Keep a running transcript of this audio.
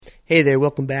Hey there,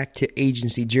 welcome back to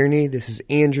Agency Journey. This is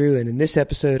Andrew, and in this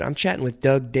episode, I'm chatting with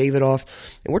Doug Davidoff,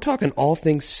 and we're talking all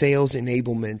things sales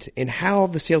enablement and how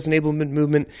the sales enablement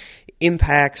movement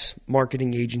impacts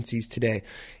marketing agencies today.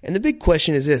 And the big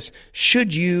question is this: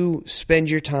 should you spend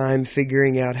your time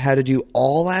figuring out how to do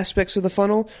all aspects of the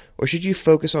funnel, or should you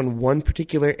focus on one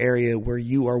particular area where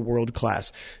you are world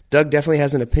class? Doug definitely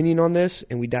has an opinion on this,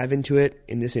 and we dive into it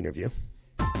in this interview.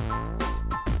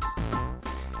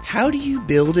 How do you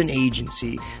build an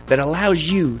agency that allows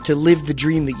you to live the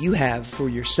dream that you have for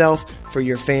yourself, for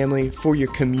your family, for your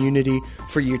community,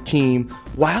 for your team,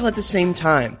 while at the same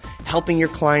time helping your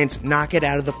clients knock it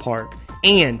out of the park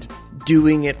and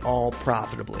doing it all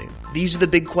profitably? These are the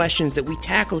big questions that we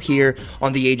tackle here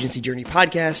on the Agency Journey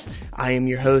podcast. I am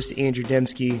your host, Andrew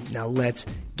Dembski. Now let's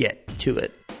get to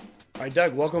it. All right,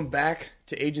 Doug, welcome back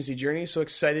to Agency Journey. So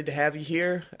excited to have you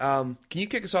here. Can you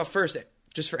kick us off first?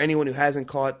 Just for anyone who hasn't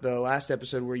caught the last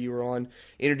episode where you were on,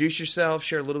 introduce yourself,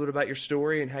 share a little bit about your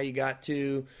story and how you got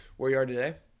to where you are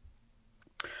today.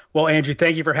 Well, Andrew,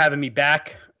 thank you for having me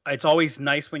back. It's always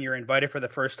nice when you're invited for the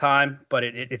first time, but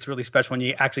it's really special when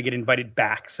you actually get invited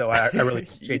back. So I really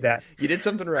appreciate that. You did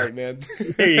something right, man.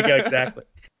 There you go.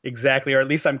 Exactly. Or at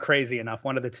least I'm crazy enough.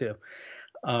 One of the two.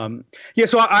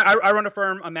 So I run a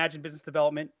firm, Imagine Business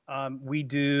Development. We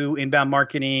do inbound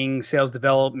marketing, sales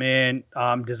development,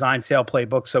 design sale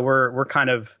playbook. So we're kind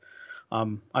of, I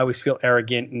always feel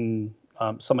arrogant and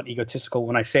somewhat egotistical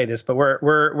when I say this, but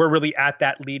we're really at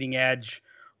that leading edge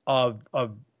of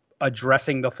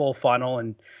addressing the full funnel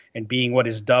and being what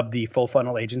is dubbed the full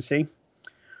funnel agency.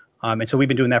 And so we've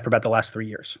been doing that for about the last 3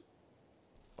 years.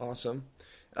 Awesome.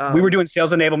 We were doing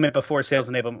sales enablement before sales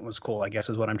enablement was cool, I guess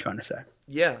is what I'm trying to say.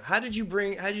 Yeah. How did you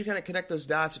kind of connect those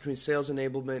dots between sales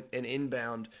enablement and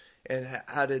inbound, and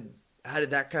how did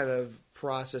that kind of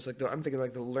process, I'm thinking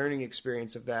the learning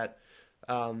experience of that,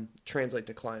 translate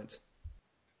to clients?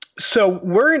 So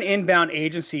we're an inbound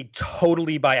agency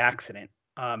totally by accident.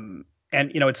 And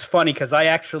it's funny because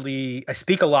I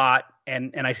speak a lot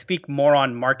and I speak more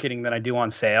on marketing than I do on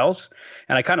sales.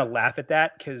 And I kind of laugh at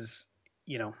that because,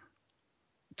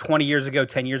 20 years ago,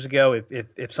 10 years ago,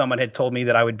 if someone had told me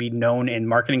that I would be known in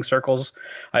marketing circles,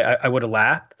 I would have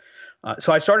laughed.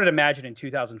 So I started Imagine in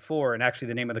 2004, and actually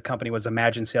the name of the company was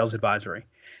Imagine Sales Advisory.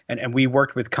 And we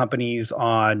worked with companies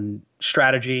on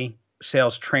strategy,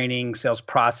 sales training, sales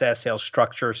process, sales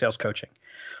structure, sales coaching.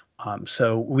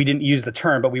 So we didn't use the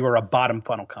term, but we were a bottom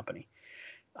funnel company.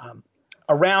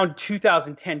 Around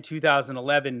 2010,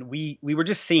 2011, we were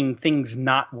just seeing things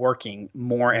not working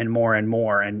more and more and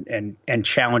more, and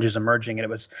challenges emerging. And it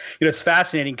was, it's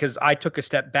fascinating because I took a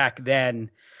step back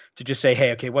then to just say,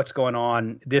 hey, okay, what's going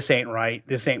on? This ain't right.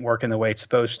 This ain't working the way it's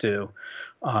supposed to.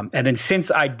 And then since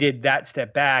I did that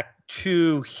step back,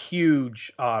 two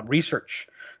huge research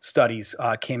studies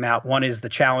came out. One is the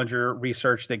Challenger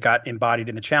research that got embodied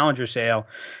in the Challenger sale,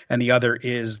 and the other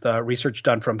is the research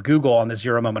done from Google on the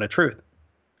Zero Moment of Truth.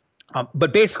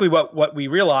 But basically what we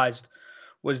realized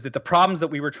was that the problems that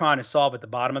we were trying to solve at the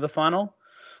bottom of the funnel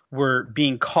were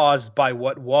being caused by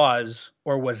what was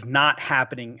or was not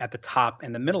happening at the top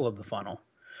and the middle of the funnel.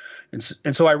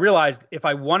 And so I realized if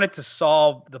I wanted to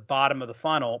solve the bottom of the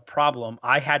funnel problem,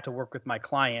 I had to work with my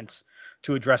clients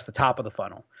to address the top of the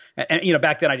funnel. And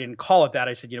back then I didn't call it that.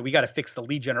 I said, we got to fix the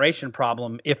lead generation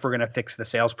problem if we're going to fix the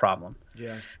sales problem.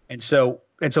 Yeah. And so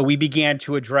we began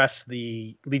to address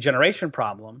the lead generation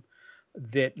problem.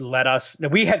 That led us. Now,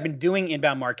 we had been doing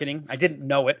inbound marketing. I didn't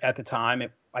know it at the time.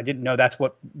 I didn't know that's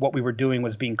what we were doing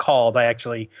was being called. I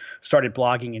actually started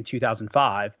blogging in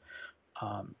 2005,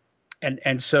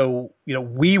 and so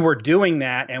we were doing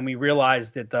that, and we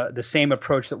realized that the same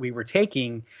approach that we were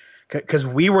taking, because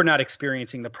we were not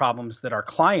experiencing the problems that our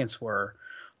clients were,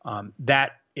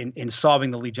 that in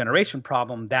solving the lead generation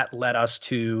problem, that led us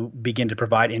to begin to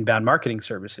provide inbound marketing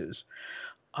services.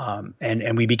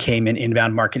 And we became an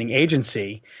inbound marketing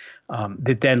agency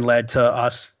that then led to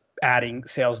us adding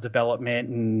sales development.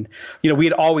 And, we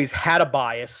had always had a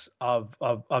bias of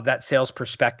that sales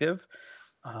perspective.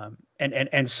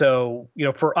 And so,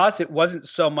 for us, it wasn't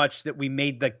so much that we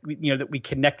made that we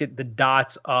connected the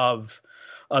dots of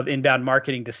inbound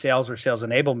marketing to sales or sales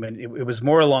enablement. It was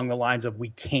more along the lines of we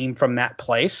came from that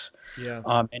place.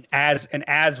 Yeah.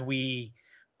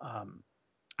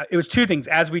 It was two things.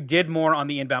 As we did more on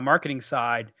the inbound marketing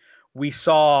side, we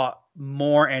saw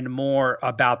more and more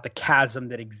about the chasm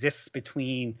that exists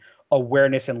between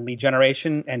awareness and lead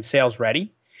generation and sales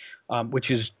ready, which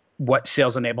is what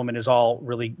sales enablement is all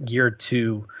really geared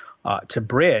to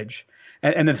bridge.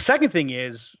 And then the second thing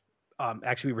is,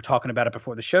 actually, we were talking about it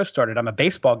before the show started. I'm a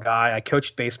baseball guy. I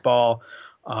coached baseball.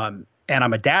 And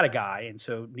I'm a data guy. And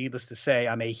so needless to say,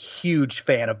 I'm a huge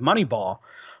fan of Moneyball.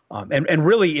 And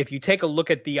really, if you take a look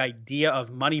at the idea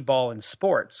of Moneyball in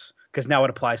sports, because now it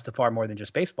applies to far more than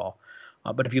just baseball.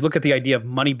 But if you look at the idea of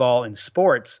Moneyball in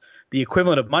sports, the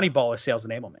equivalent of Moneyball is sales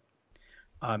enablement.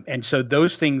 And so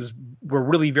those things were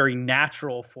really very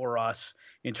natural for us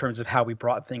in terms of how we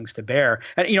brought things to bear.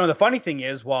 And, the funny thing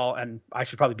is, and I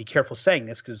should probably be careful saying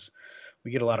this because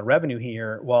we get a lot of revenue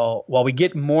here, while we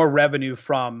get more revenue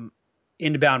from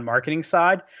inbound marketing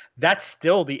side, that's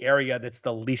still the area that's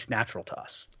the least natural to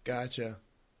us. Gotcha.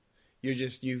 You're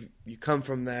just, you come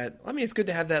from that. I mean, it's good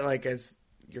to have that, like, as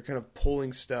you're kind of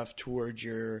pulling stuff towards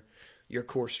your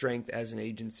core strength as an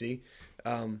agency.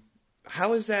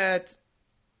 How is that,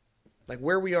 like,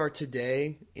 where we are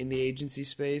today in the agency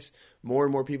space, more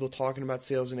and more people talking about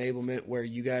sales enablement, where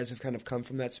you guys have kind of come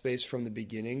from that space from the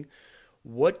beginning.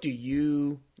 What do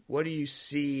you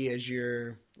see as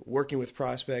you're working with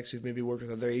prospects who've maybe worked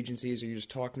with other agencies, or you're just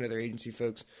talking to other agency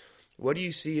folks? What do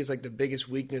you see as like the biggest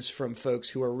weakness from folks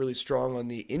who are really strong on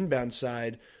the inbound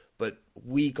side, but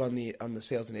weak on the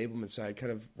sales enablement side?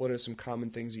 Kind of what are some common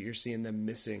things that you're seeing them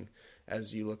missing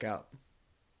as you look out?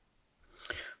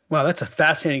 Well, that's a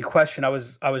fascinating question. I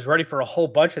was ready for a whole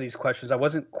bunch of these questions. I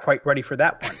wasn't quite ready for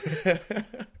that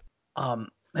one.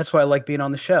 That's why I like being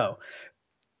on the show.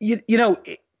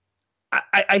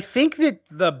 I think that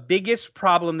the biggest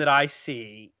problem that I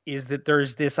see is that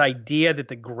there's this idea that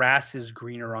the grass is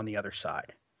greener on the other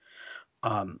side.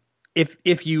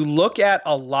 If you look at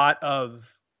a lot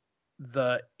of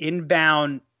the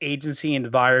inbound agency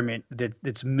environment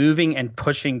that's moving and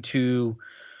pushing to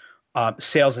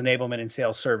sales enablement and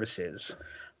sales services,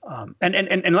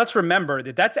 and let's remember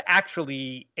that that's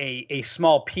actually a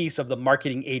small piece of the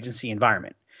marketing agency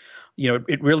environment.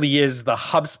 It really is the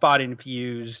HubSpot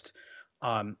infused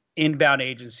inbound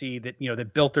agency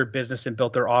that built their business and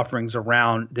built their offerings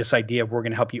around this idea of we're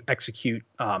going to help you execute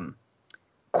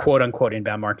quote unquote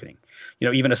inbound marketing,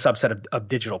 even a subset of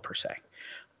digital per se.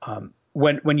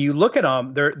 When you look at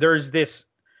them, there's this,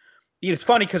 it's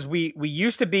funny because we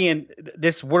used to be in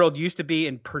this world used to be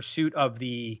in pursuit of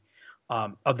the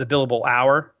billable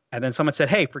hour. And then someone said,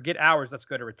 hey, forget hours, let's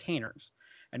go to retainers.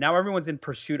 And now everyone's in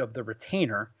pursuit of the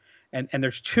retainer. And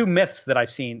there's two myths that I've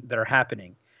seen that are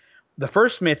happening. The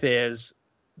first myth is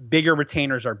bigger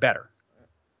retainers are better.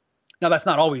 Now that's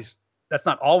not always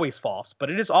false, but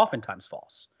it is oftentimes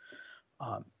false.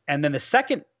 And then the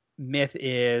second myth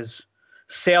is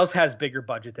sales has bigger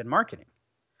budget than marketing.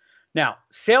 Now,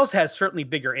 sales has certainly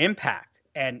bigger impact,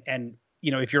 and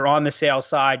if you're on the sales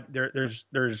side,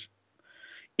 there's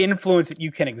influence that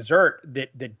you can exert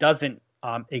that doesn't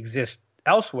exist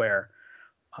elsewhere.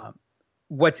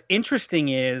 What's interesting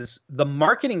is the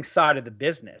marketing side of the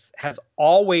business has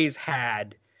always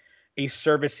had a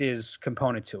services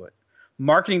component to it.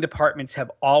 Marketing departments have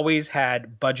always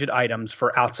had budget items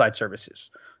for outside services.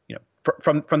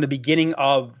 From the beginning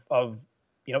of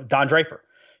Don Draper,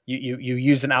 you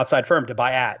use an outside firm to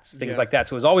buy ads, things like that.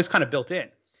 So it was always kind of built in.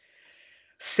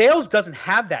 Sales doesn't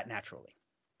have that naturally.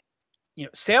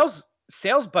 Sales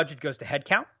budget goes to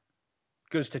headcount,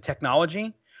 goes to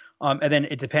technology. And then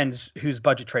it depends whose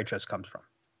budget trade shows comes from,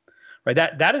 right?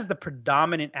 That is the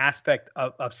predominant aspect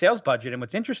of sales budget. And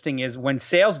what's interesting is when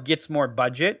sales gets more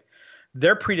budget,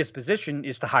 their predisposition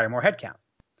is to hire more headcount.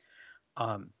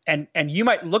 And you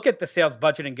might look at the sales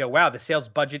budget and go, wow, the sales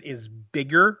budget is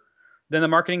bigger than the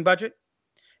marketing budget.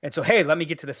 And so, hey, let me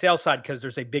get to the sales side because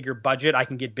there's a bigger budget. I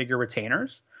can get bigger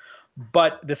retainers.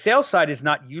 But the sales side is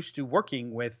not used to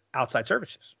working with outside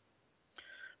services.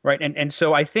 Right. And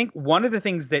so I think one of the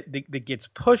things that gets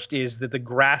pushed is that the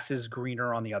grass is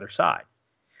greener on the other side.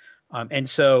 And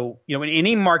so, in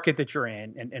any market that you're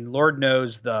in, and Lord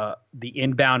knows the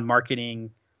inbound marketing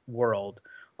world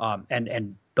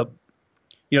and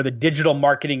the digital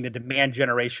marketing, the demand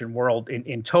generation world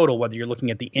in total, whether you're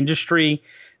looking at the industry,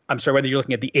 whether you're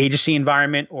looking at the agency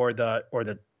environment or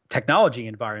the technology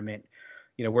environment,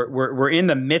 we're in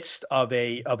the midst of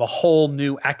a whole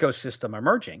new ecosystem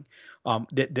emerging.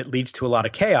 That leads to a lot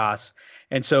of chaos.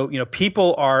 And so,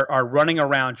 people are running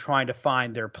around trying to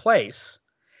find their place.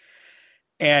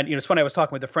 And, it's funny, I was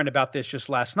talking with a friend about this just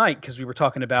last night because we were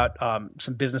talking about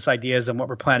some business ideas and what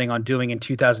we're planning on doing in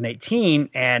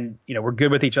 2018. And, we're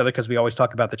good with each other because we always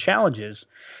talk about the challenges.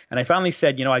 And I finally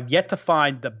said, I've yet to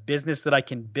find the business that I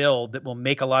can build that will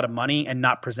make a lot of money and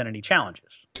not present any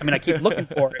challenges. I mean, I keep looking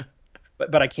for it,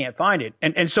 but I can't find it.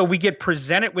 And so we get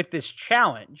presented with this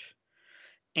challenge.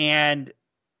 And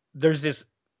there's this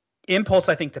impulse,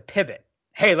 I think, to pivot.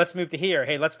 Hey, let's move to here.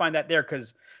 Hey, let's find that there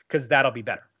because that'll be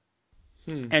better.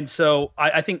 And so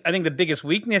I think the biggest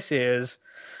weakness is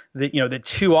that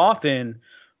too often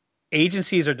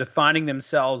agencies are defining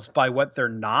themselves by what they're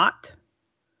not,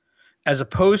 as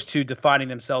opposed to defining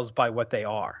themselves by what they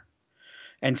are,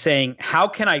 and saying, how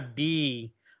can I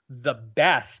be the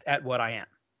best at what I am?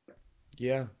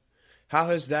 Yeah. How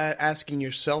has that, asking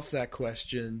yourself that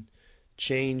question,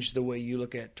 changed the way you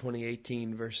look at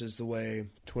 2018 versus the way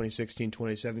 2016,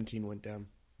 2017 went down?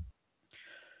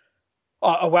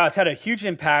 Wow, it's had a huge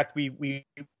impact.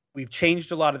 We've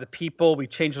changed a lot of the people, we've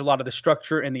changed a lot of the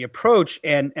structure and the approach.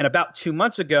 And about 2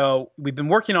 months ago, we've been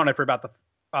working on it for about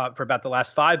the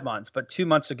last 5 months. But 2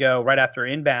 months ago, right after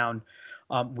Inbound,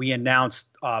 we announced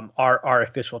our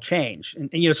official change.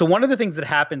 And so one of the things that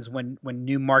happens when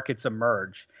new markets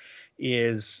emerge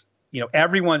is,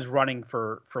 everyone's running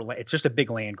for it's just a big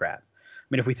land grab. I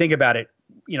mean, if we think about it,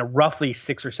 roughly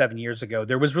 6 or 7 years ago,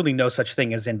 there was really no such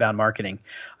thing as inbound marketing.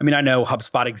 I mean, I know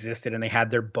HubSpot existed and they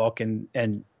had their book, and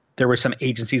there were some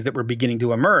agencies that were beginning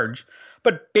to emerge,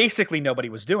 but basically nobody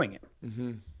was doing it.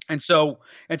 Mm-hmm. And so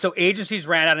agencies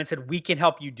ran out and said, we can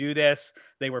help you do this.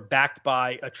 They were backed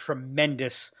by a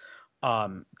tremendous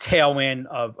tailwind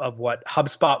of what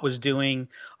HubSpot was doing,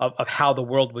 of how the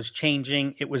world was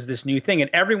changing. It was this new thing,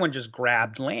 and everyone just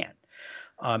grabbed land.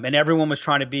 And everyone was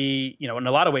trying to be, in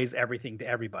a lot of ways, everything to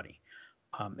everybody.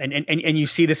 And you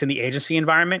see this in the agency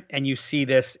environment, and you see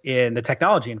this in the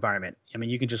technology environment. I mean,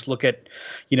 you can just look at,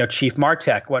 Chief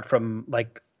Martech, from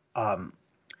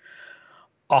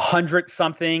 100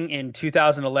 something in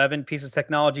 2011 pieces of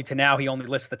technology to now he only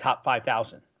lists the top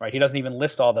 5,000, right? He doesn't even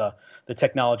list all the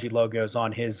technology logos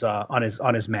on his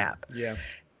map. Yeah.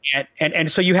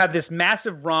 And so you have this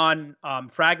massive run,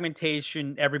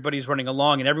 fragmentation, everybody's running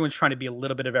along, and everyone's trying to be a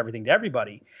little bit of everything to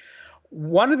everybody.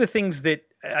 One of the things that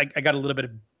I got a little bit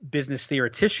of business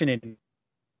theoretician in,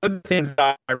 one of the things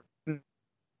that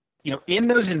in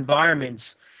those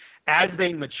environments, as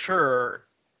they mature,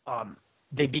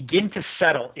 they begin to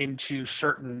settle into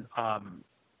certain,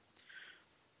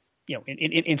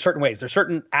 in certain ways. There's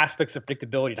certain aspects of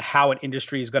predictability to how an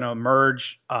industry is going to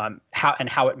emerge,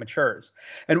 how it matures.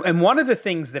 And one of the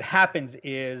things that happens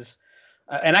is,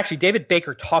 and actually David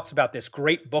Baker talks about this,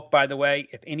 great book, by the way.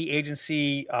 If any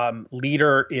agency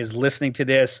leader is listening to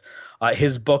this,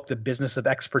 his book, The Business of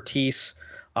Expertise.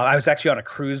 I was actually on a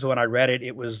cruise when I read it.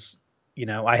 It was,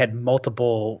 I had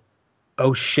multiple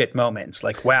oh shit moments,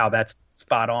 like, wow, that's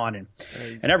spot on and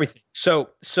everything. So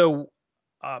one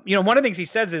of the things he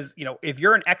says is, if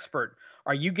you're an expert,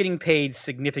 are you getting paid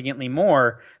significantly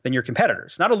more than your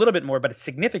competitors? Not a little bit more, but it's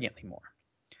significantly more.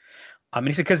 And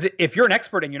he said, because if you're an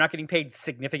expert and you're not getting paid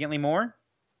significantly more,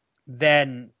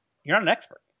 then you're not an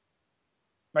expert,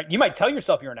 right? You might tell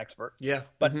yourself you're an expert,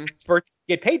 but experts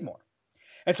get paid more.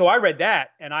 And so I read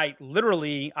that, and I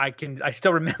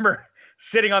still remember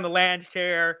sitting on the lounge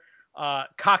chair,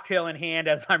 cocktail in hand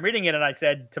as I'm reading it, and I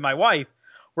said to my wife,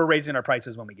 we're raising our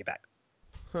prices when we get back.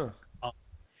 Huh.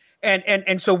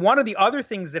 And so one of the other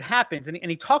things that happens, and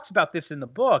he talks about this in the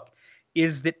book,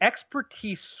 is that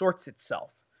expertise sorts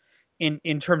itself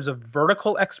in terms of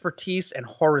vertical expertise and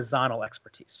horizontal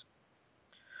expertise,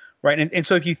 right? And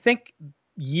so if you think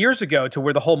years ago to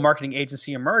where the whole marketing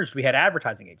agency emerged, we had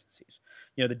advertising agencies,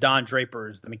 the Don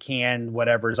Drapers, the McCann,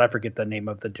 whatevers. I forget the name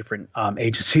of the different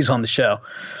agencies on the show.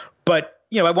 But,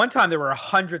 at one time there were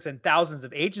hundreds and thousands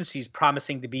of agencies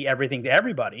promising to be everything to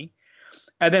everybody.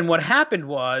 And then what happened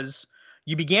was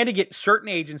you began to get certain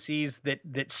agencies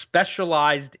that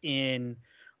specialized in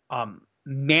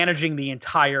managing the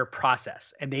entire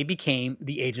process, and they became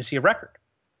the agency of record.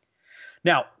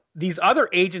 Now, these other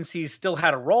agencies still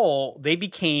had a role. They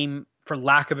became, for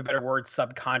lack of a better word,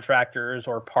 subcontractors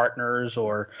or partners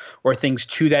or things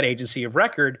to that agency of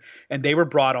record, and they were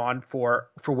brought on for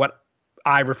what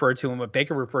I refer to and what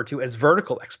Baker referred to as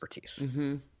vertical expertise.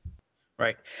 Mm-hmm.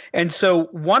 Right. And so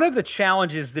one of the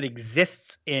challenges that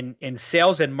exists in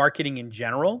sales and marketing in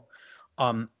general,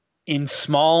 in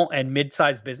small and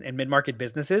mid-sized business and mid-market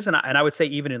businesses, and I would say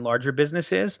even in larger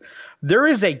businesses, there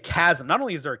is a chasm. Not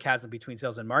only is there a chasm between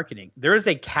sales and marketing, there is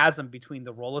a chasm between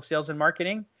the role of sales and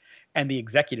marketing and the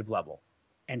executive level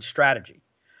and strategy.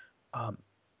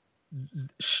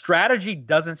 Strategy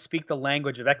doesn't speak the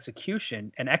language of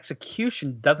execution, and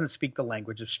execution doesn't speak the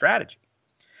language of strategy.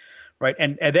 Right.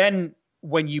 And then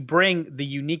when you bring the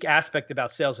unique aspect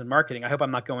about sales and marketing, I hope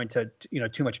I'm not going to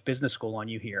too much business school on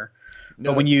you here.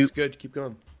 No, it's good. Keep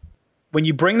going. When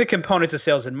you bring the components of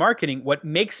sales and marketing, what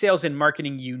makes sales and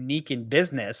marketing unique in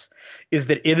business is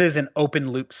that it is an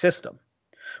open loop system.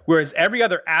 Whereas every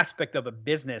other aspect of a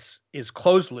business is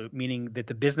closed loop, meaning that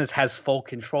the business has full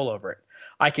control over it.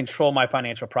 I control my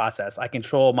financial process. I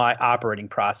control my operating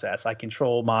process. I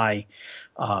control my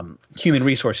human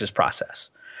resources process.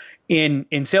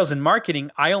 In sales and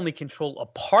marketing, I only control a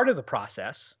part of the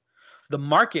process. The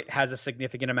market has a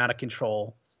significant amount of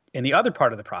control in the other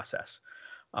part of the process.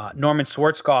 Norman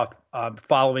Schwarzkopf,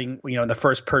 following the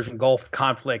first Persian Gulf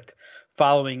conflict,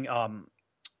 following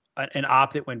an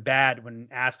op that went bad, when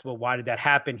asked, well, why did that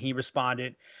happen? He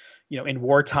responded, in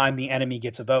wartime, the enemy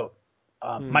gets a vote.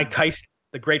 Mike Tyson,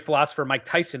 the great philosopher Mike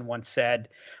Tyson, once said,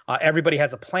 everybody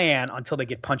has a plan until they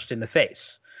get punched in the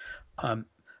face.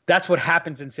 That's what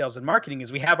happens in sales and marketing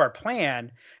is we have our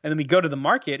plan and then we go to the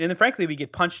market and then frankly, we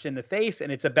get punched in the face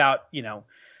and it's about,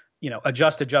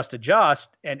 adjust.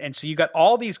 And so you got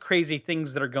all these crazy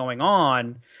things that are going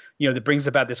on, that brings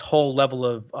about this whole level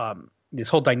of, this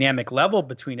whole dynamic level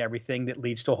between everything that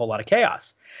leads to a whole lot of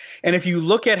chaos. And if you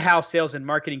look at how sales and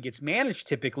marketing gets managed,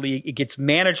 typically it gets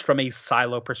managed from a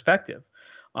silo perspective.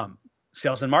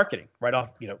 Sales and marketing right off,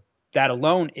 that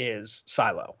alone is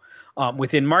silo.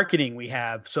 Within marketing, we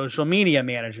have social media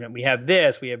management. We have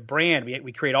this, we have brand,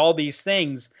 we create all these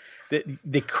things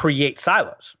that create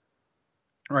silos,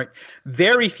 right?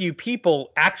 Very few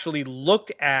people actually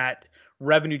look at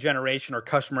revenue generation or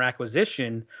customer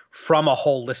acquisition from a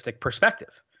holistic perspective,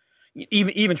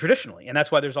 even traditionally. And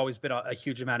that's why there's always been a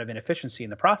huge amount of inefficiency in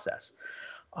the process.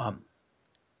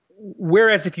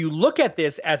 Whereas if you look at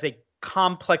this as a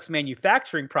complex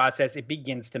manufacturing process, it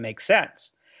begins to make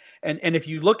sense. And if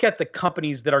you look at the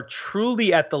companies that are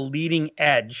truly at the leading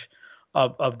edge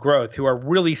of growth, who are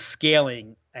really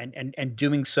scaling and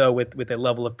doing so with a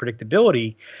level of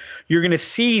predictability, you're going to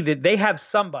see that they have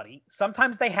somebody.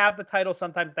 Sometimes they have the title,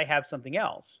 sometimes they have something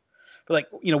else. But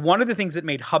one of the things that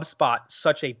made HubSpot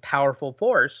such a powerful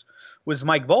force was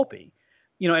Mike Volpe.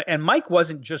 And Mike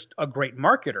wasn't just a great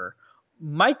marketer.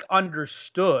 Mike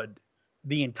understood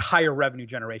the entire revenue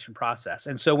generation process.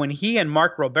 And so when he and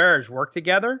Mark Roberge worked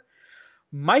together,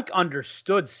 Mike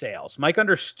understood sales. Mike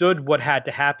understood what had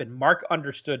to happen. Mark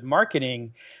understood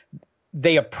marketing.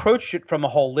 They approached it from a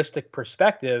holistic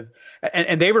perspective,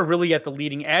 and they were really at the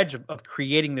leading edge of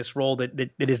creating this role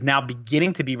that is now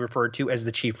beginning to be referred to as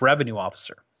the Chief Revenue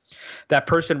Officer. That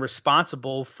person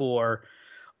responsible for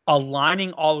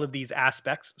aligning all of these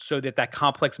aspects so that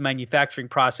complex manufacturing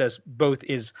process both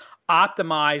is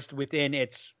optimized within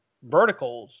its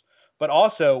verticals, but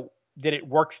also that it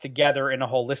works together in a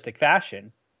holistic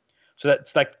fashion. So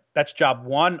that's job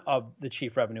one of the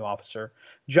Chief Revenue Officer.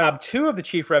 Job two of the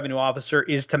Chief Revenue Officer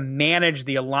is to manage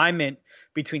the alignment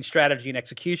between strategy and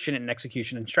execution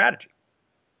and strategy.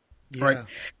 Yeah. Right.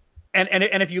 And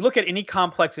if you look at any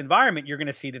complex environment, you're going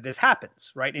to see that this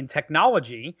happens, right? In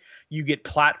technology, you get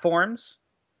platforms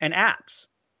and apps,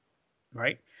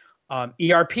 right?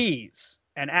 ERPs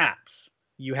and apps.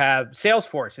 You have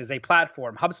Salesforce as a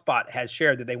platform. HubSpot has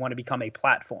shared that they want to become a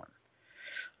platform.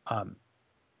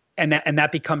 And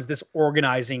that becomes this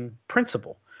organizing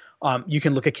principle. You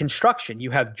can look at construction.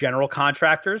 You have general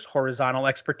contractors, horizontal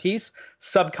expertise,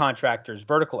 subcontractors,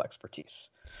 vertical expertise,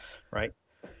 right?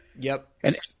 Yep.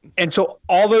 And so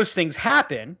all those things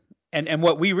happen. And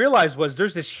what we realized was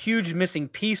there's this huge missing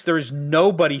piece. There is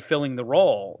nobody filling the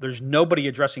role. There's nobody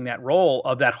addressing that role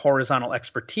of that horizontal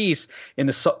expertise in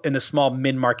the small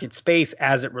mid-market space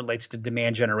as it relates to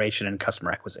demand generation and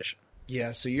customer acquisition.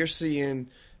 Yeah, so you're seeing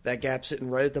that gap sitting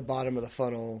right at the bottom of the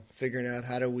funnel, figuring out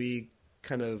how do we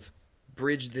kind of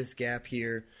bridge this gap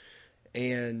here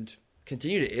and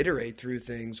continue to iterate through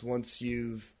things once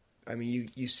you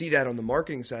see that on the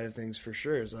marketing side of things for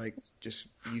sure. It's like just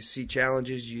you see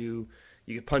challenges, you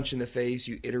get punched in the face,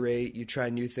 you iterate, you try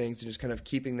new things, and just kind of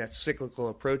keeping that cyclical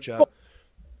approach up,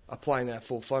 applying that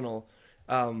full funnel.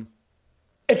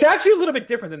 It's actually a little bit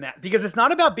different than that because it's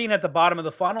not about being at the bottom of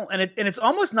the funnel, and it's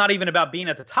almost not even about being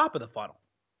at the top of the funnel.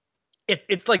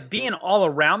 It's like being all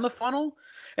around the funnel.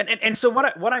 And so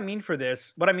what I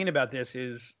mean about this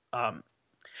is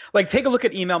like take a look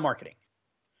at email marketing.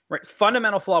 Right,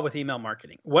 fundamental flaw with email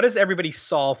marketing. What does everybody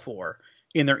solve for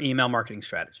in their email marketing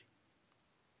strategy?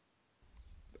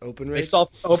 Open rates. They solve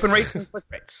open rates and click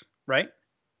rates, right?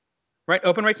 Right,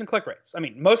 open rates and click rates. I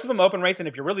mean, most of them open rates, and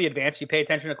if you're really advanced, you pay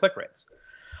attention to click rates.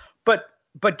 But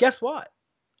guess what?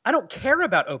 I don't care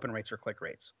about open rates or click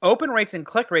rates. Open rates and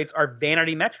click rates are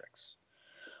vanity metrics.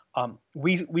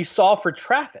 We solve for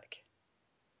traffic,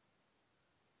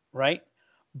 right?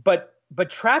 But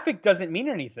traffic doesn't mean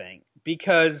anything.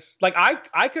 Because like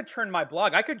I could turn my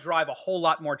blog, I could drive a whole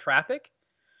lot more traffic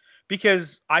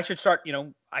because I should start,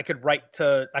 I could write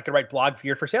blogs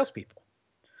geared for salespeople.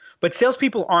 But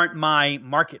salespeople aren't my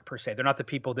market per se. They're not the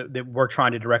people that we're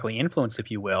trying to directly influence,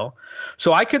 if you will.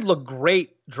 So I could look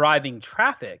great driving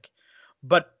traffic,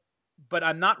 but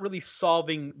I'm not really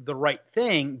solving the right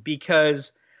thing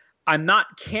because I'm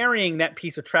not carrying that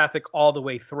piece of traffic all the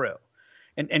way through.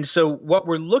 And so what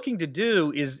we're looking to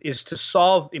do is to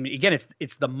solve, I mean, again,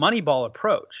 it's the Moneyball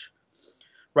approach,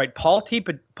 right? Paul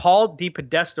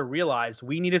DePodesta realized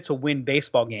we needed to win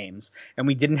baseball games, and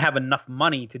we didn't have enough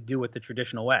money to do it the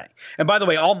traditional way. And by the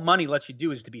way, all money lets you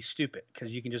do is to be stupid,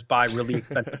 because you can just buy really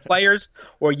expensive players,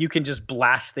 or you can just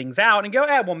blast things out and go,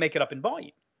 we'll make it up in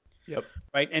volume. Yep.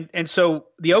 Right. And so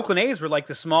the Oakland A's were like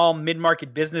the small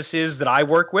mid-market businesses that I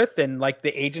work with, and like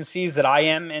the agencies that I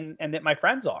am and that my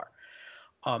friends are.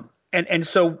 And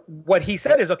so what he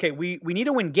said is, okay, we need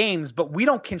to win games, but we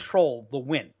don't control the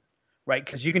win, right?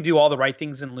 Because you can do all the right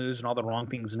things and lose and all the wrong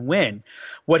things and win.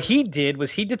 What he did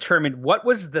was he determined what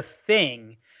was the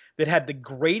thing that had the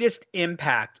greatest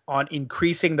impact on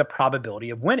increasing the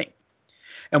probability of winning.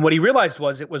 And what he realized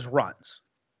was it was runs.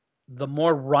 The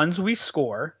more runs we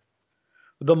score,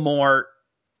 the more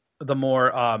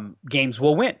games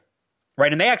we'll win.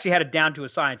 Right. And they actually had it down to a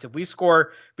science. If we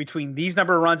score between these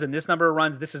number of runs and this number of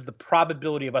runs, this is the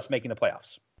probability of us making the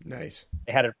playoffs. Nice.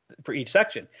 They had it for each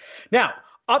section. Now,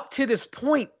 up to this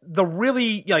point, the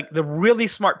really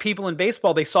smart people in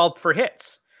baseball, they solved for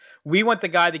hits. We want the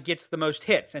guy that gets the most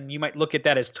hits. And you might look at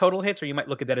that as total hits, or you might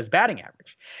look at that as batting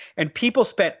average. And people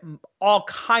spent all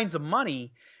kinds of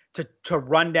money to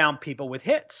run down people with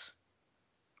hits.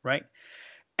 Right.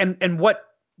 And what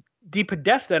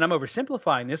DePodesta, and I'm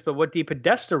oversimplifying this, but what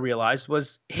DePodesta realized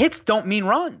was hits don't mean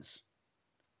runs.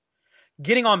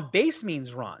 Getting on base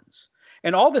means runs.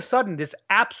 And all of a sudden, this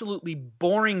absolutely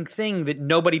boring thing that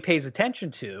nobody pays attention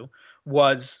to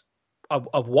was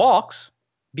of walks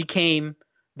became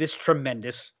this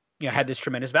tremendous, had this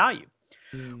tremendous value.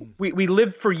 We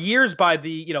lived for years by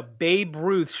the, Babe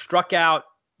Ruth struck out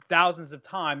thousands of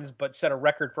times, but set a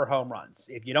record for home runs.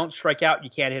 If you don't strike out,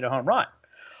 you can't hit a home run.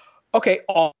 Okay,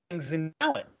 all things in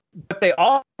talent. What they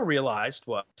all realized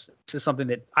was, this is something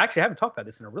that I actually haven't talked about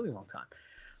this in a really long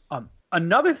time.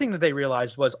 Another thing that they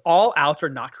realized was all outs are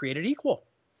not created equal.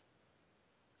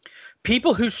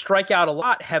 People who strike out a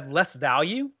lot have less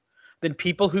value than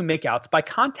people who make outs by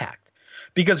contact.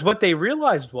 Because what they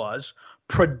realized was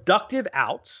productive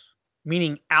outs,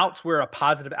 meaning outs where a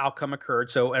positive outcome occurred,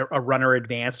 so a runner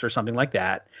advanced or something like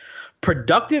that,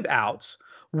 productive outs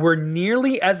were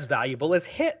nearly as valuable as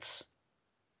hits.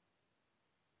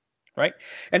 Right.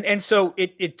 And so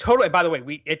it totally, by the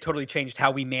way, it totally changed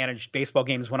how we managed baseball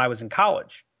games when I was in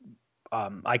college.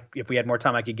 If we had more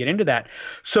time, I could get into that.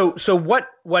 So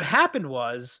what happened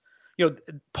was,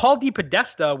 Paul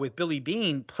DePodesta with Billy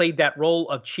Beane played that role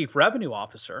of chief revenue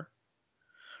officer,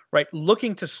 right?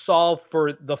 Looking to solve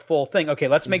for the full thing. Okay,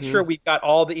 let's make sure we've got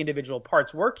all the individual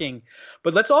parts working,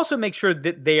 but let's also make sure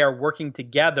that they are working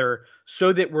together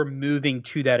so that we're moving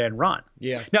to that end run.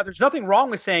 Yeah. Now, there's nothing wrong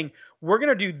with saying we're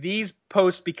going to do these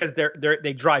posts because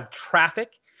they drive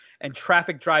traffic, and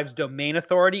traffic drives domain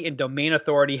authority, and domain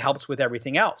authority helps with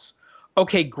everything else.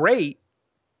 Okay, great.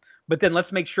 But then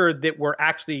let's make sure that we're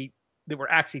actually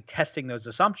testing those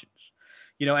assumptions,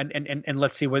 and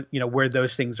let's see what, where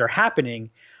those things are happening.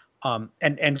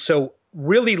 And so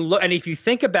really look, and if you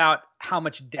think about how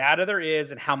much data there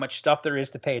is and how much stuff there is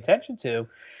to pay attention to,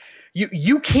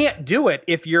 you can't do it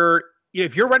if you're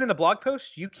writing the blog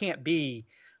post. You can't be,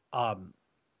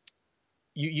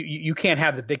 you can't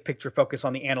have the big picture focus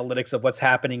on the analytics of what's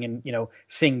happening and,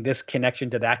 seeing this connection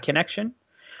to that connection.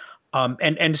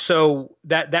 And so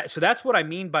so that's what I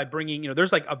mean by bringing,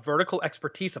 there's like a vertical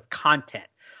expertise of content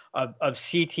of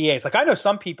CTAs. Like I know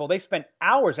some people, they spend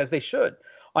hours, as they should,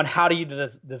 on how do you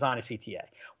design a CTA?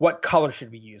 What color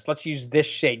should we use? Let's use this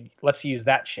shade. Let's use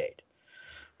that shade,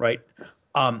 right?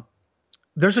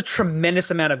 There's a tremendous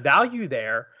amount of value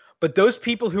there, but those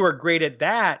people who are great at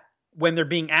that, when they're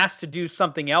being asked to do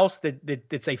something else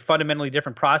that's a fundamentally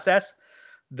different process,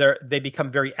 they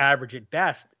become very average at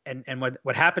best. And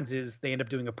what happens is they end up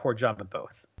doing a poor job of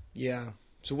both. Yeah.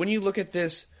 So when you look at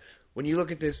this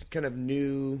kind of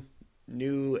new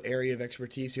area of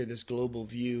expertise here, this global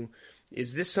view,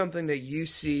 is this something that you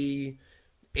see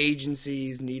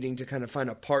agencies needing to kind of find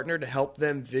a partner to help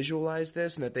them visualize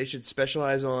this, and that they should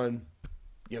specialize on,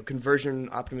 conversion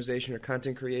optimization or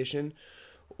content creation?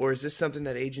 Or is this something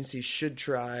that agencies should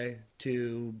try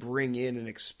to bring in and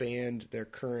expand their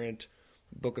current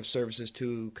book of services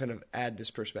to kind of add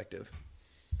this perspective?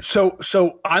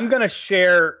 So I'm going to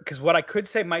share, because what I could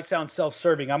say might sound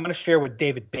self-serving. I'm going to share what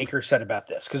David Baker said about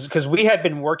this, because we had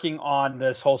been working on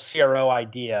this whole CRO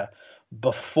idea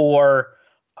before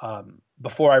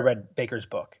I read Baker's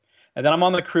book. And then I'm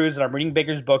on the cruise and I'm reading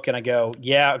Baker's book and I go,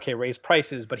 yeah, okay, raise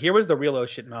prices. But here was the real oh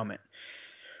shit moment.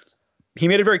 He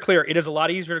made it very clear. It is a lot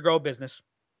easier to grow a business.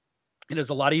 It is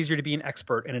a lot easier to be an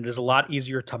expert, and it is a lot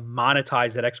easier to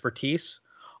monetize that expertise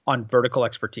on vertical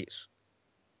expertise.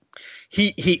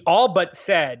 He all but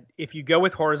said, if you go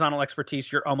with horizontal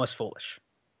expertise, you're almost foolish.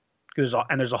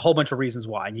 And there's a whole bunch of reasons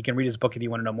why. And you can read his book if you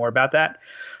want to know more about that.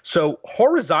 So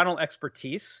horizontal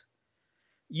expertise,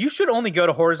 you should only go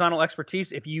to horizontal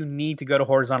expertise if you need to go to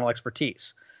horizontal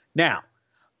expertise. Now,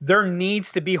 there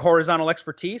needs to be horizontal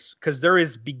expertise because there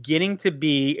is beginning to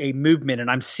be a movement, and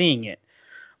I'm seeing it,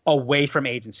 away from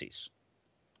agencies.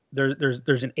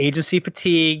 There's an agency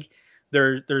fatigue.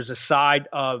 There's a side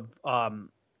of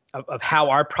how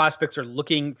our prospects are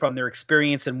looking from their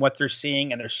experience and what they're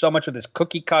seeing, and there's so much of this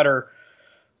cookie cutter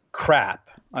crap.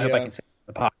 I hope I can say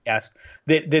it on the podcast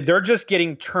that they're just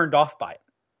getting turned off by it.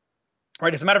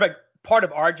 Right? As a matter of fact, part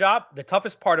of our job, the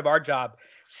toughest part of our job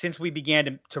since we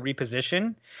began to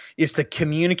reposition, is to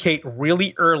communicate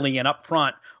really early and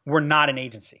upfront. We're not an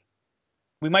agency.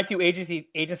 We might do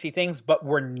agency things, but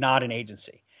we're not an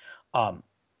agency.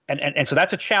 And so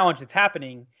that's a challenge that's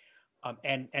happening.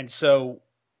 And so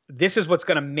this is what's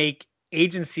going to make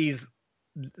agencies,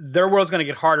 their world's going to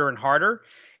get harder and harder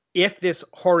if this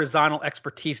horizontal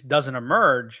expertise doesn't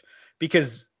emerge,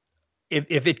 because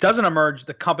if it doesn't emerge,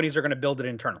 the companies are going to build it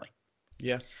internally.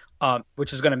 Yeah.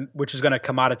 Which is going to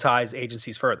commoditize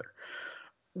agencies further.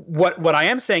 What I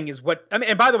am saying is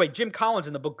and by the way, Jim Collins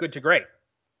in the book Good to Great,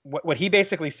 what he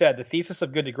basically said, the thesis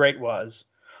of Good to Great was,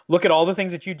 look at all the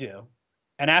things that you do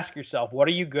and ask yourself, what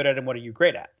are you good at and what are you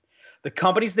great at? The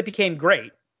companies that became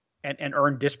great and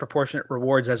earned disproportionate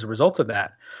rewards as a result of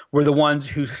that were the ones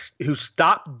who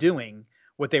stopped doing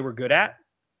what they were good at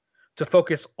to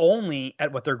focus only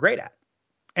at what they're great at.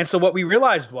 And so what we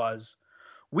realized was,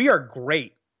 we are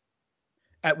great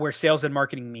at where sales and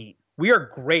marketing meet. We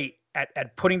are great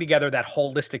at putting together that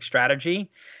holistic strategy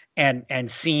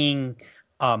and seeing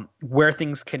where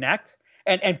things connect.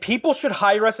 And people should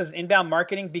hire us as inbound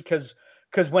marketing because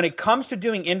when it comes to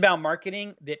doing inbound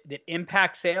marketing that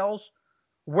impacts sales,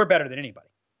 we're better than anybody.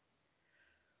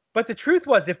 But the truth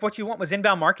was, if what you want was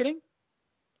inbound marketing,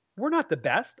 we're not the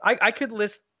best. I could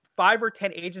list 5 or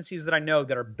 10 agencies that I know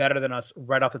that are better than us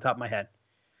right off the top of my head.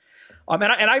 And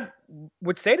I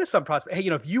would say to some prospects, hey,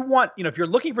 if you're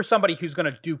looking for somebody who's going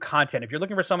to do content, if you're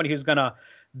looking for somebody who's going to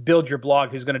build your blog,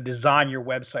 who's going to design your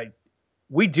website,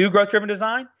 we do growth-driven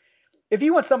design. If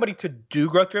you want somebody to do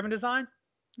growth-driven design,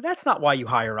 that's not why you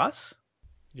hire us.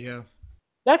 Yeah.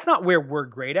 That's not where we're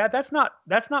great at. That's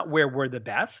not where we're the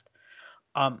best.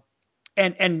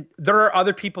 And there are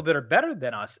other people that are better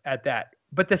than us at that.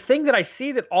 But the thing that I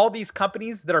see, that all these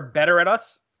companies that are better at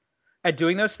us at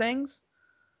doing those things,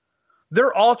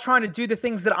 they're all trying to do the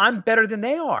things that I'm better than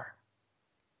they are.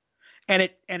 And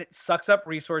it sucks up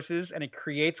resources, and it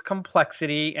creates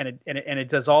complexity, and it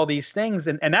does all these things.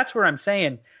 And that's where I'm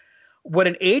saying, what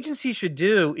an agency should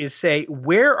do is say,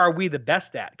 where are we the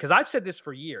best at? Because I've said this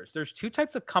for years. There's 2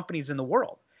 types of companies in the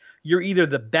world. You're either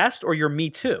the best or you're Me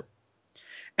Too.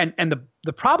 And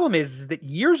the problem is that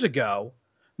years ago,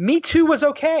 Me Too was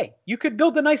okay. You could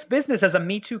build a nice business as a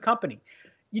Me Too company.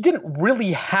 You didn't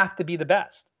really have to be the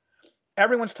best.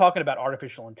 Everyone's talking about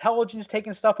artificial intelligence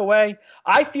taking stuff away.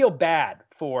 I feel bad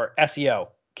for SEO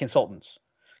consultants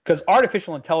because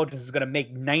artificial intelligence is going to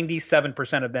make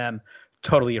 97% of them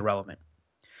totally irrelevant.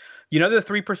 You know the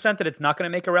 3% that it's not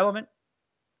going to make irrelevant?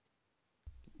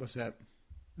 What's that?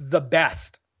 The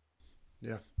best.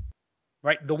 Yeah.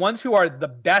 Right? The ones who are the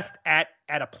best at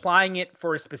applying it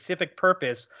for a specific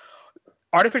purpose,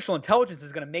 artificial intelligence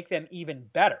is going to make them even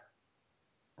better.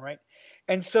 Right?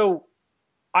 And so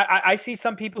I see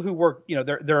some people who work,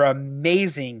 they're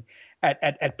amazing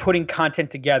at putting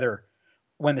content together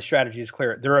when the strategy is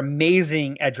clear. They're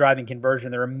amazing at driving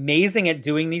conversion. They're amazing at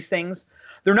doing these things.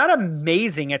 They're not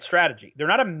amazing at strategy. They're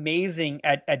not amazing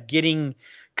at getting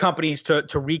companies to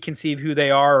reconceive who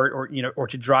they are or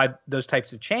to drive those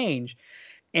types of change.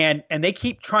 And they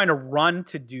keep trying to run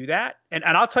to do that. And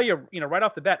I'll tell you, right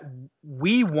off the bat,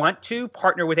 we want to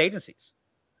partner with agencies.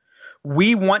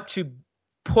 We want to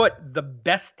put the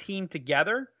best team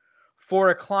together for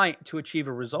a client to achieve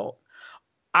a result.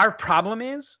 Our problem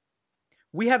is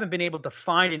we haven't been able to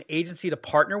find an agency to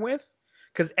partner with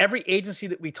because every agency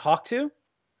that we talk to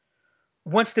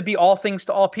wants to be all things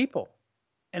to all people.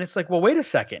 And it's like, well, wait a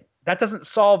second. That doesn't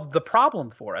solve the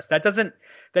problem for us. That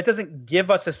doesn't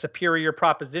give us a superior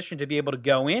proposition to be able to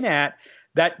go in at.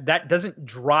 That doesn't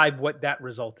drive what that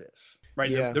result is,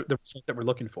 right? Yeah. The result that we're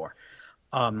looking for.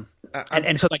 And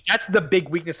so that's the big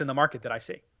weakness in the market that I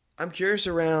see. I'm curious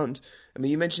around,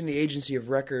 you mentioned the agency of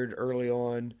record early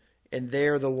on, and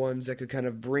they're the ones that could kind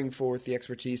of bring forth the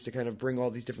expertise to kind of bring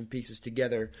all these different pieces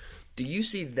together. Do you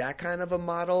see that kind of a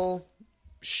model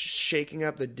shaking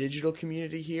up the digital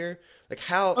community here? Like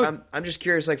how I'm just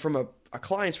curious, like from a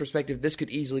client's perspective, this could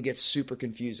easily get super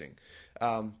confusing.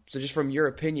 So just from your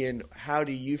opinion, how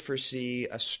do you foresee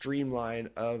a streamline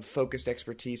of focused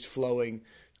expertise flowing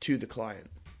to the client?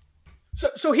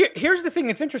 So here's the thing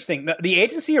that's interesting. The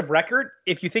agency of record,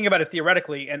 if you think about it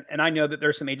theoretically, and I know that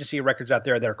there's some agency of records out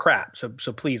there that are crap. So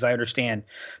please, I understand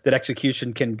that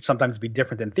execution can sometimes be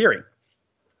different than theory.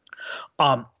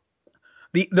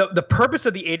 The purpose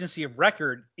of the agency of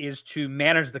record is to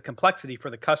manage the complexity for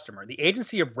the customer. The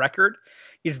agency of record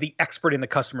is the expert in the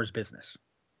customer's business,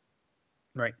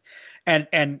 right? And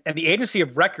the agency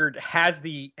of record has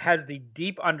the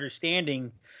deep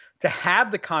understanding to have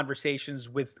the conversations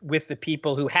with the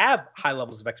people who have high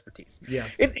levels of expertise. Yeah,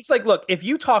 it's like, look, if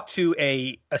you talk to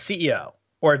a CEO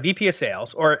or a VP of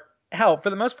sales, or hell,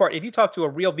 for the most part, if you talk to a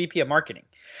real VP of marketing,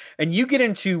 and you get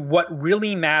into what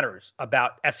really matters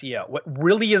about SEO, what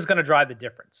really is going to drive the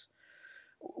difference,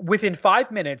 within 5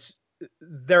 minutes,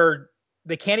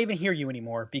 they can't even hear you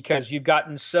anymore because you've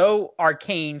gotten so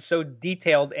arcane, so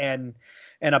detailed and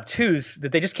obtuse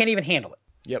that they just can't even handle it.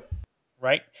 Yep.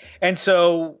 Right. And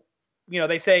so,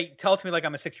 they say, tell it to me like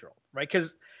I'm a 6-year-old, right?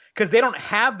 Because they don't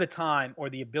have the time or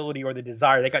the ability or the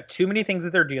desire. They got too many things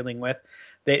that they're dealing with.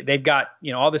 They've got,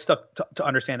 all this stuff to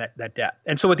understand that depth.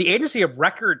 And so what the agency of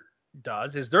record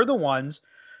does is they're the ones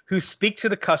who speak to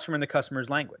the customer in the customer's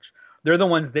language. They're the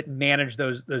ones that manage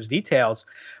those details.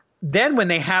 Then when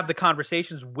they have the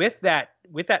conversations with that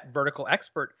vertical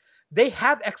expert, they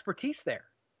have expertise there.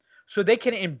 So they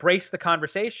can embrace the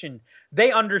conversation.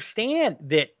 They understand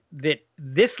that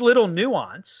this little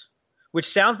nuance, which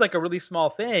sounds like a really small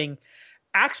thing,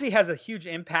 actually has a huge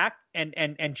impact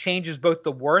and changes both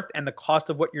the worth and the cost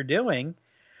of what you're doing.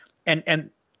 And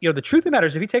the truth of the matter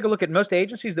is, if you take a look at most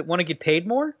agencies that want to get paid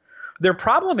more, their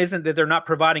problem isn't that they're not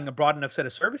providing a broad enough set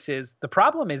of services. The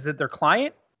problem is that their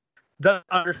client doesn't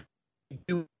understand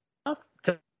enough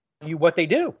to tell you what they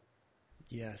do.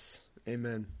 Yes.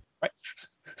 Amen. Right?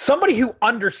 Somebody who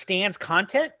understands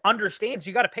content understands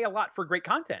you got to pay a lot for great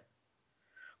content.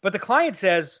 But the client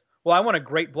says, well, I want a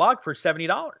great blog for $70.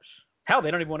 Hell,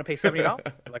 they don't even want to pay $70.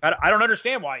 Like, I don't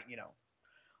understand why,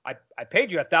 I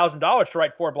paid you $1,000 to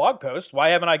write 4 blog posts. Why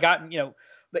haven't I gotten,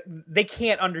 they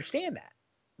can't understand that.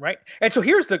 Right. And so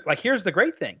here's the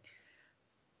great thing.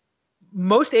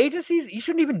 Most agencies, you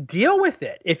shouldn't even deal with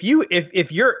it.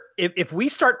 If we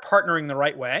start partnering the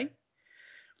right way,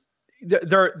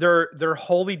 they're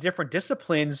wholly different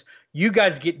disciplines. You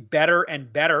guys get better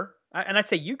and better. And I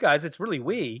say you guys, it's really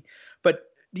we, but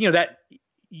that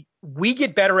we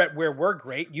get better at where we're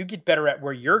great. You get better at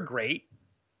where you're great.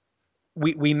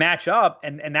 We match up,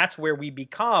 and that's where we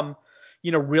become,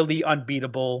 really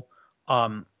unbeatable,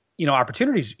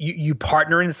 opportunities. You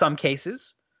partner in some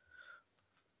cases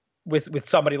with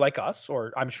somebody like us,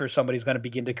 or I'm sure somebody's going to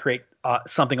begin to create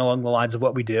something along the lines of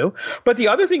what we do. But the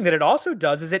other thing that it also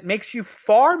does is it makes you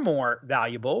far more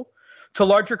valuable to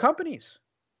larger companies.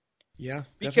 Yeah,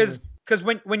 because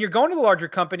when you're going to the larger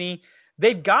company,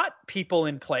 they've got people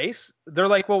in place. They're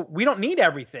like, well, we don't need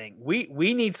everything.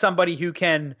 We need somebody who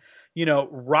can,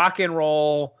 rock and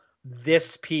roll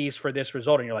this piece for this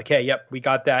result. And you're like, hey, yep, we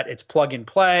got that. It's plug and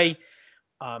play.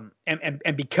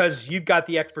 And because you've got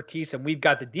the expertise and we've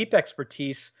got the deep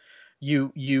expertise,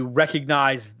 you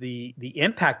recognize the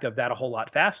impact of that a whole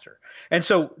lot faster. And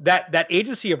so that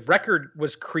agency of record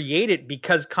was created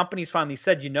because companies finally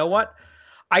said, you know what?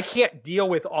 I can't deal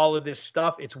with all of this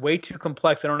stuff. It's way too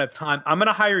complex. I don't have time. I'm going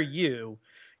to hire you.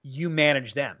 You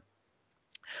manage them.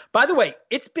 By the way,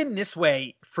 it's been this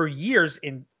way for years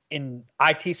in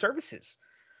IT services.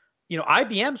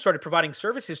 IBM started providing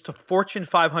services to Fortune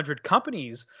 500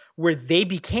 companies where they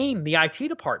became the IT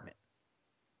department.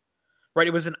 Right?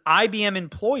 It was an IBM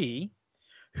employee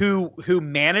who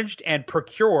managed and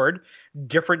procured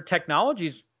different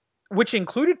technologies, which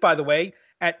included, by the way,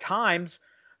 at times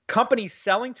companies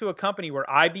selling to a company where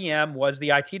IBM was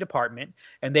the IT department,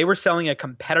 and they were selling a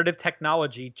competitive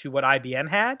technology to what IBM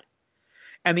had.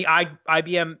 And the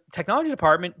IBM technology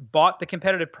department bought the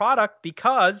competitive product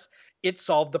because it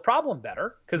solved the problem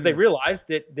better, because they realized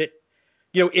that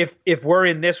if we're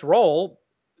in this role,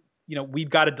 we've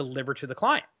got to deliver to the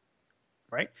client,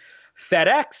 right?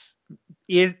 FedEx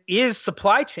is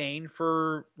supply chain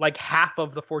for like half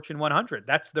of the Fortune 100.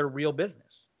 That's their real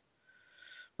business,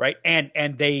 right?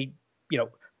 And they,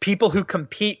 people who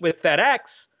compete with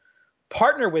FedEx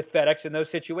partner with FedEx in those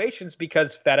situations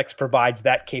because FedEx provides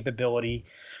that capability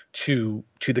to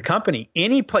the company.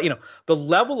 The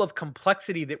level of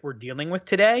complexity that we're dealing with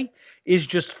today is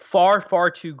just far,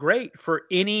 far too great for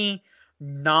any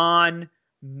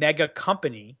non-mega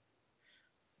company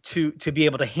to be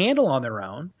able to handle on their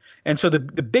own. And so the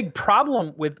big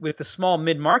problem with the small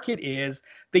mid-market is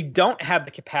they don't have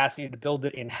the capacity to build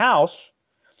it in-house,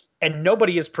 and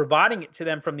nobody is providing it to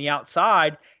them from the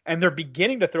outside, and they're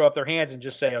beginning to throw up their hands and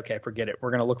just say, okay, forget it.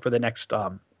 We're going to look for the next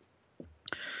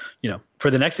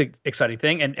exciting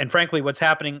thing. And frankly, what's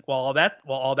happening while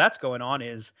all that's going on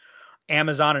is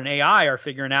Amazon and AI are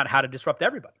figuring out how to disrupt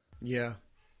everybody. Yeah.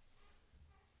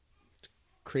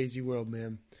 Crazy world,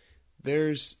 man.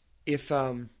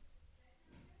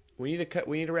 We need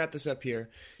to wrap this up here.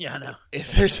 Yeah, I know.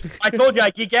 If there's I told you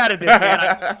I geek out at this,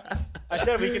 man. I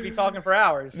said we could be talking for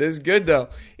hours. This is good, though.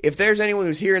 If there's anyone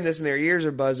who's hearing this and their ears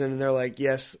are buzzing and they're like,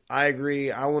 yes, I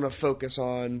agree, I want to focus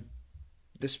on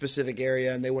this specific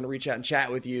area, and they want to reach out and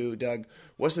chat with you, Doug,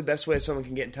 what's the best way someone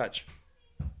can get in touch?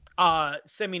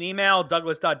 Send me an email,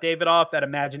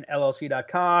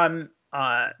 douglas.davidoff@imaginellc.com.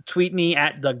 Tweet me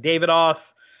at DougDavidoff.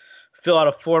 Fill out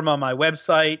a form on my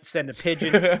website, send a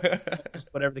pigeon,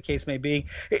 just whatever the case may be.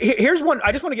 Here's one.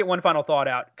 I just want to get one final thought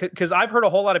out, because I've heard a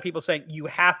whole lot of people saying you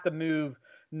have to move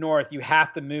north, you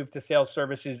have to move to sales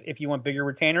services if you want bigger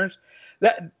retainers.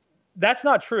 That's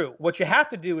not true. What you have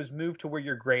to do is move to where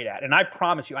you're great at. And I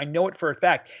promise you, I know it for a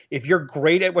fact, if you're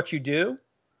great at what you do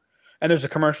and there's a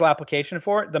commercial application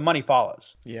for it, the money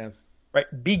follows. Yeah. Right?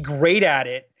 Be great at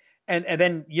it, and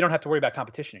then you don't have to worry about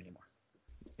competition anymore.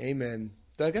 Amen.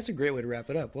 Doug, that's a great way to wrap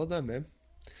it up. Well done, man.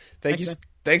 Thanks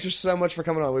so much for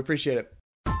coming on. We appreciate it.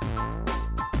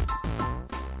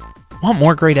 Want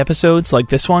more great episodes like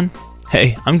this one?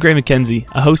 Hey, I'm Gray McKenzie,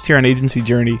 a host here on Agency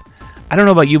Journey. I don't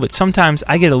know about you, but sometimes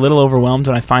I get a little overwhelmed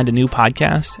when I find a new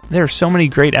podcast. There are so many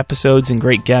great episodes and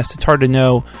great guests, it's hard to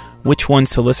know which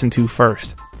ones to listen to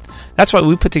first. That's why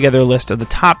we put together a list of the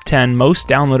top 10 most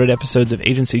downloaded episodes of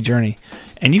Agency Journey.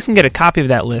 And you can get a copy of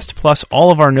that list, plus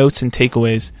all of our notes and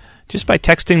takeaways, just by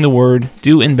texting the word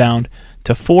 "Do Inbound"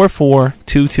 to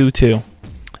 44222.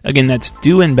 Again, that's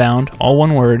 "Do Inbound," all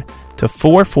one word, to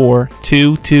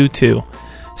 44222.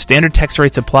 Standard text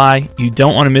rates apply. You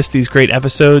don't want to miss these great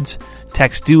episodes.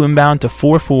 Text "Do Inbound" to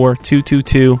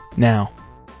 44222 now.